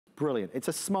brilliant. It's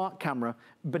a smart camera,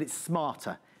 but it's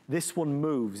smarter. This one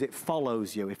moves, it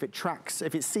follows you. If it tracks,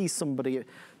 if it sees somebody, it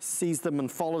sees them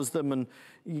and follows them, and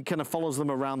you kind of follows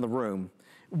them around the room.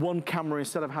 One camera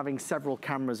instead of having several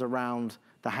cameras around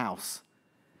the house.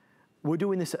 We're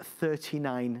doing this at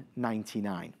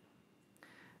 $39.99.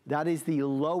 That is the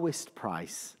lowest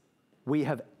price we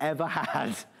have ever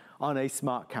had on a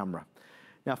smart camera.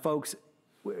 Now folks,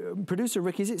 producer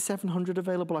Rick, is it 700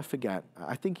 available? I forget.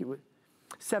 I think it was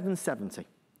 770.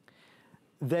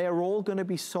 They're all gonna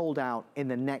be sold out in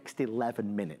the next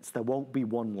 11 minutes. There won't be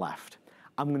one left.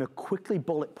 I'm gonna quickly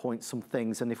bullet point some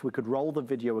things, and if we could roll the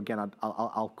video again,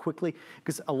 I'll quickly,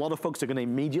 because a lot of folks are gonna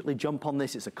immediately jump on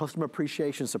this. It's a customer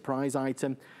appreciation surprise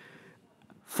item.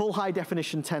 Full high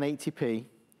definition 1080p.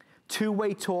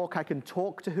 Two-way talk, I can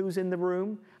talk to who's in the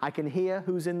room. I can hear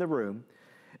who's in the room.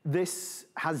 This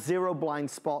has 0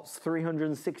 blind spots,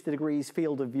 360 degrees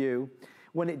field of view.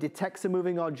 When it detects a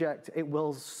moving object, it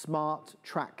will smart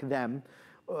track them.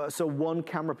 So one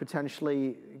camera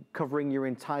potentially covering your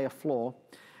entire floor.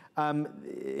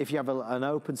 If you have an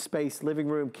open space, living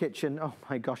room, kitchen, oh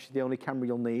my gosh, the only camera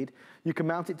you'll need. You can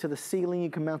mount it to the ceiling, you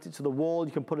can mount it to the wall,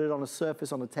 you can put it on a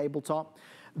surface on a tabletop.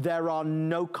 There are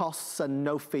no costs and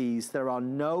no fees. There are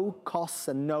no costs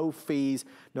and no fees,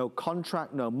 no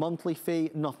contract, no monthly fee,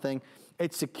 nothing.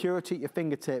 It's security at your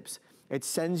fingertips. It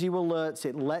sends you alerts.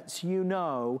 It lets you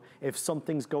know if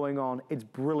something's going on. It's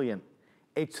brilliant.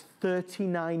 It's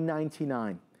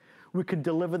 $39.99. We can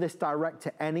deliver this direct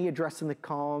to any address in the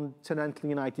continental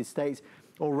United States.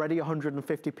 Already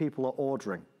 150 people are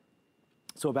ordering.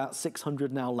 So about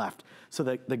 600 now left. So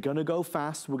they're gonna go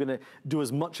fast. We're gonna do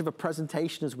as much of a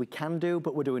presentation as we can do,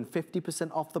 but we're doing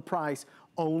 50% off the price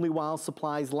only while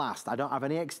supplies last. I don't have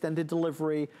any extended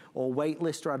delivery or wait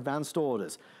list or advanced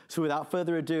orders. So without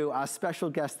further ado, our special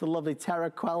guest, the lovely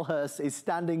Tara Quellhurst, is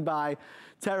standing by.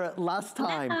 Tara, last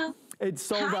time, it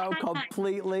sold out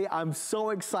completely. I'm so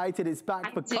excited. It's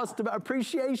back for Customer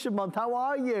Appreciation Month. How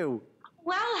are you?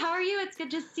 Well, how are you? It's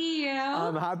good to see you.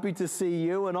 I'm happy to see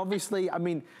you. And obviously, I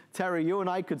mean, Terry, you and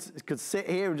I could sit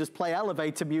here and just play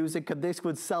elevator music and this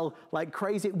would sell like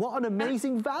crazy. What an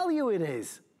amazing value it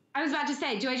is. I was about to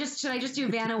say, should I just do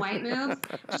Vanna White moves?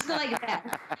 Just go like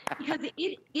that. Because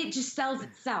it just sells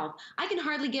itself. I can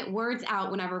hardly get words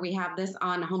out whenever we have this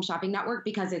on Home Shopping Network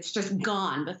because it's just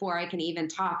gone before I can even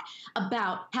talk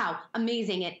about how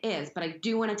amazing it is. But I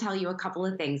do want to tell you a couple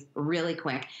of things really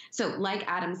quick. So like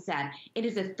Adam said, it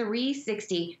is a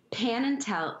 360 pan and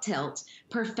tilt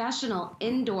professional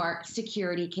indoor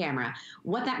security camera.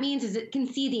 What that means is it can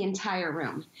see the entire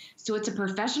room. So it's a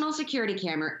professional security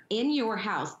camera in your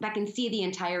house that can see the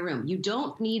entire room. You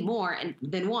don't need more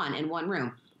than one in one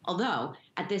room. Although,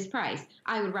 at this price,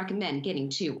 I would recommend getting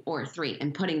 2 or 3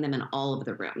 and putting them in all of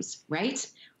the rooms, right?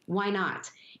 Why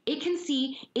not? It can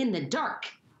see in the dark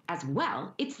as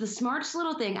well. It's the smartest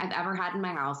little thing I've ever had in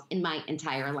my house in my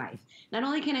entire life. Not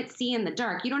only can it see in the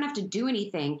dark, you don't have to do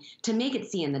anything to make it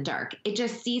see in the dark. It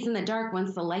just sees in the dark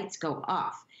once the lights go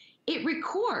off. It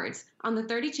records on the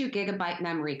 32 gigabyte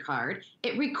memory card.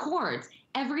 It records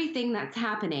everything that's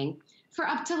happening for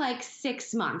up to like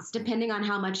 6 months, depending on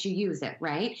how much you use it,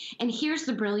 right? And here's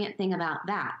the brilliant thing about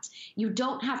that. You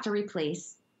don't have to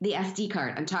replace the SD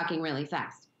card. I'm talking really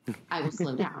fast. I will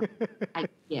slow down. I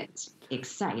get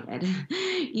excited.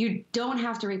 You don't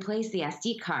have to replace the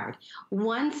SD card.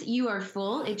 Once you are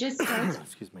full, it just starts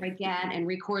again and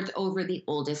records over the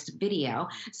oldest video.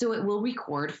 So it will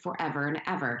record forever and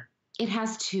ever. It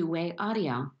has 2-way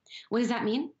audio. What does that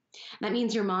mean? That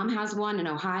means your mom has one in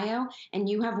Ohio and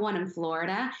you have one in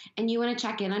Florida and you want to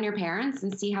check in on your parents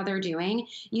and see how they're doing.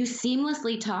 You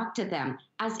seamlessly talk to them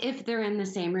as if they're in the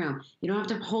same room. You don't have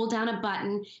to hold down a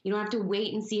button. You don't have to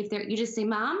wait and see if you just say,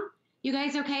 Mom, you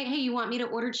guys okay? Hey, you want me to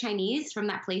order Chinese from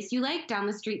that place you like down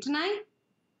the street tonight?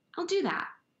 I'll do that.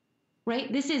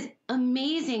 Right? This is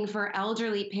amazing for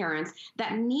elderly parents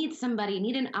that need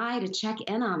an eye to check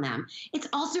in on them. It's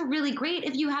also really great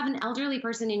if you have an elderly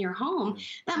person in your home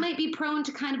that might be prone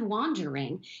to kind of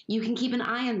wandering. You can keep an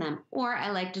eye on them. Or I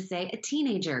like to say a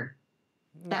teenager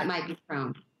that might be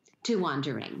prone to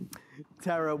wandering.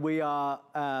 Tara, we are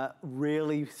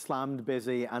really slammed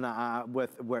busy and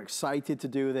we're excited to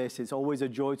do this. It's always a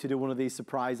joy to do one of these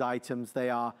surprise items.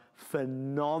 They are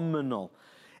phenomenal.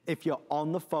 If you're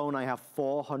on the phone, I have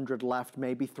 400 left,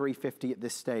 maybe 350 at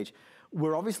this stage.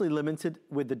 We're obviously limited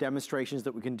with the demonstrations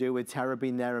that we can do with Tara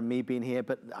being there and me being here,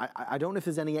 but I don't know if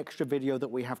there's any extra video that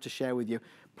we have to share with you.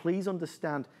 Please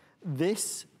understand,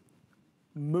 this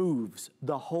moves.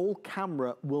 The whole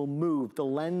camera will move. The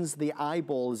lens, the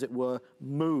eyeball, as it were,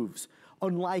 moves.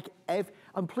 Unlike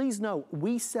and please know,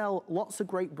 we sell lots of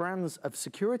great brands of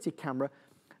security camera.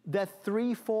 They're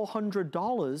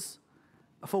 $300–400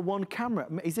 for one camera.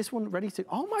 Is this one ready to?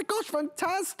 Oh my gosh,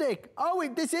 fantastic! Oh,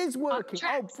 this is working.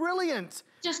 Oh, brilliant!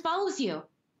 Just follows you.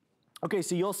 Okay,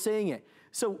 so you're seeing it.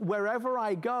 So wherever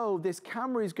I go, this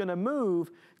camera is gonna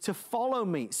move to follow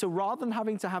me. So rather than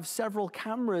having to have several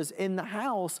cameras in the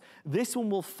house, this one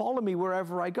will follow me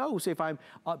wherever I go. So if I'm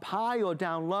up high or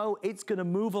down low, it's gonna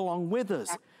move along with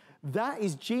us. That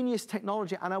is genius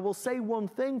technology. And I will say one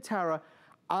thing, Tara,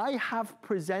 I have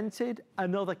presented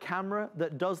another camera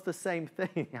that does the same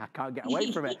thing. I can't get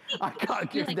away from it. I can't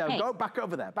give them. Hey, go back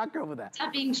over there, back over there.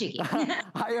 Stop being cheeky.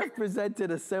 I have presented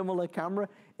a similar camera.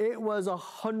 It was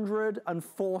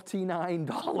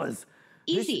 $149.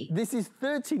 Easy. This is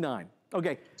 $39.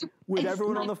 Okay, with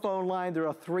everyone on the phone line, there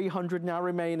are 300 now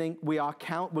remaining. We're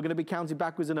gonna be counting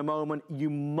backwards in a moment. You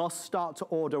must start to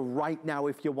order right now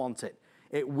if you want it.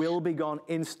 It will be gone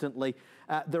instantly.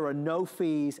 There are no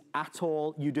fees at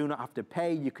all. You do not have to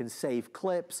pay. You can save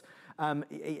clips. I'm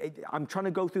trying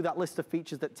to go through that list of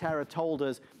features that Tara told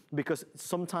us because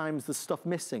sometimes there's stuff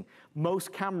missing.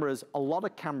 Most cameras, a lot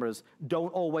of cameras,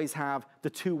 don't always have the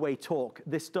two-way talk.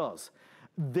 This does.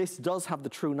 This does have the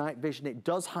true night vision. It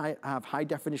does have high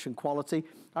definition quality.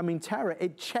 I mean, Tara,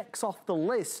 it checks off the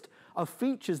list of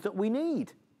features that we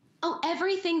need. Oh,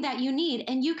 everything that you need,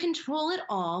 and you control it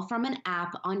all from an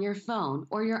app on your phone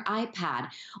or your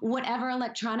iPad, whatever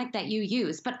electronic that you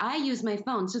use. But I use my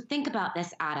phone, so think about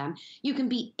this, Adam. You can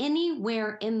be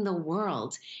anywhere in the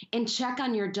world and check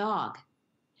on your dog.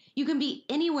 You can be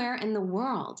anywhere in the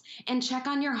world and check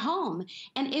on your home.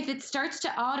 And if it starts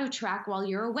to auto-track while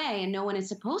you're away and no one is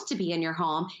supposed to be in your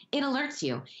home, it alerts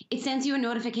you. It sends you a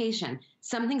notification.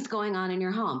 Something's going on in your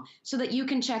home so that you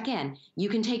can check in. You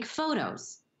can take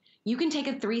photos. You can take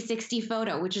a 360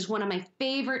 photo, which is one of my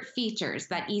favorite features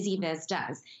that EZVIZ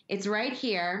does. It's right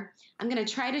here. I'm gonna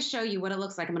try to show you what it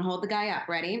looks like. I'm gonna hold the guy up,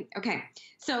 ready? Okay,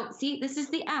 so see, this is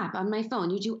the app on my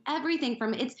phone. You do everything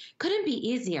from, it couldn't be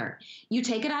easier. You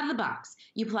take it out of the box,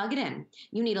 you plug it in.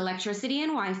 You need electricity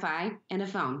and Wi-Fi and a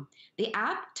phone. The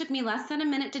app took me less than a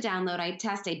minute to download. I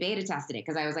beta tested it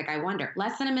because I was like, I wonder,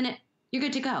 less than a minute, you're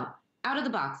good to go. Out of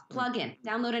the box, plug in,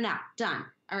 download an app, done.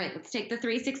 All right, let's take the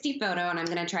 360 photo and I'm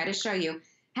gonna try to show you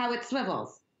how it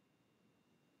swivels.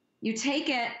 You take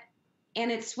it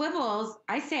and it swivels.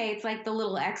 I say it's like the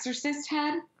little exorcist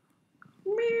head.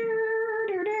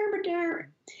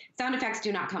 Sound effects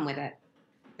do not come with it.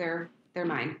 They're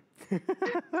mine. And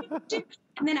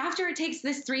then after it takes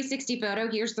this 360 photo,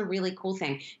 here's the really cool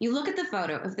thing. You look at the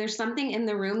photo. If there's something in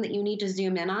the room that you need to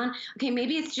zoom in on, okay,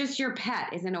 maybe it's just your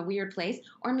pet is in a weird place,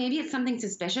 or maybe it's something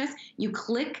suspicious. You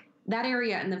click that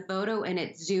area in the photo and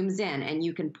it zooms in and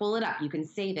you can pull it up. You can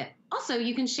save it. Also,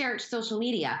 you can share it to social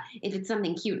media if it's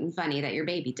something cute and funny that your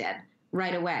baby did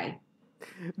right away.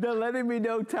 They're letting me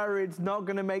know, Tara, it's not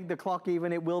going to make the clock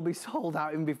even. It will be sold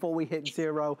out even before we hit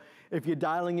 0. If you're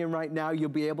dialing in right now, you'll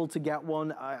be able to get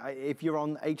one. If you're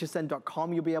on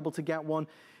hsn.com, you'll be able to get one.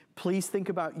 Please think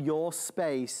about your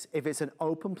space. If it's an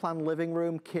open plan living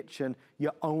room, kitchen,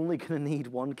 you're only going to need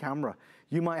one camera.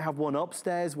 You might have one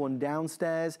upstairs, one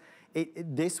downstairs.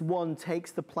 This one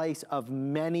takes the place of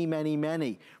many, many,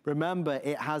 many. Remember,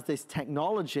 it has this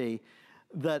technology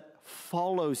that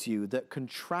follows you, that can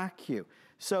track you.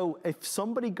 So if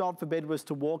somebody, God forbid, was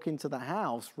to walk into the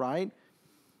house, right,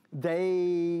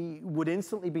 they would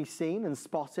instantly be seen and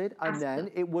spotted, and then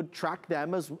it would track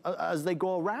them as they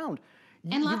go around.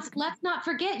 And let's not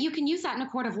forget, you can use that in a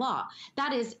court of law.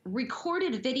 That is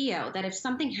recorded video that if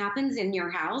something happens in your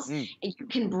house, you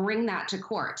can bring that to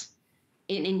court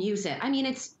and use it. I mean,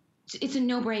 it's a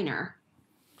no-brainer.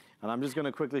 And I'm just going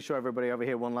to quickly show everybody over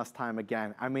here one last time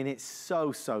again. I mean, it's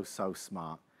so, so, so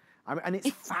smart. I mean, and it's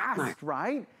fast, smart,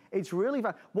 right? It's really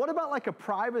fast. What about like a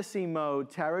privacy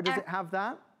mode, Tara? Does it have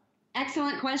that?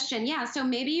 Excellent question. Yeah, so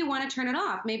maybe you want to turn it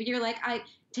off. Maybe you're like,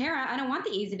 Tara, I don't want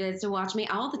the EZVIZ to watch me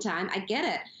all the time. I get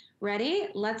it. Ready?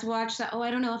 Let's watch that. Oh,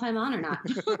 I don't know if I'm on or not.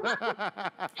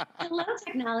 Hello,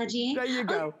 technology. There you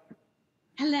go. Oh,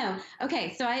 hello.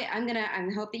 Okay, so I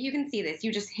hope that you can see this.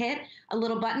 You just hit a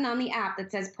little button on the app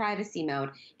that says privacy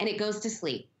mode, and it goes to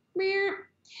sleep.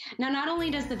 Now, not only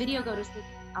does the video go to sleep,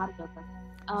 audio goes.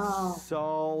 Oh.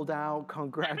 Sold out.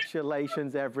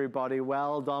 Congratulations, everybody.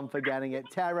 Well done for getting it.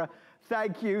 Tara,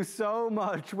 thank you so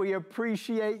much. We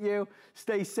appreciate you.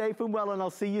 Stay safe and well, and I'll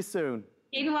see you soon.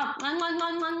 Thank you.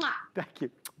 Thank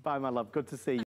you. Bye, my love. Good to see you.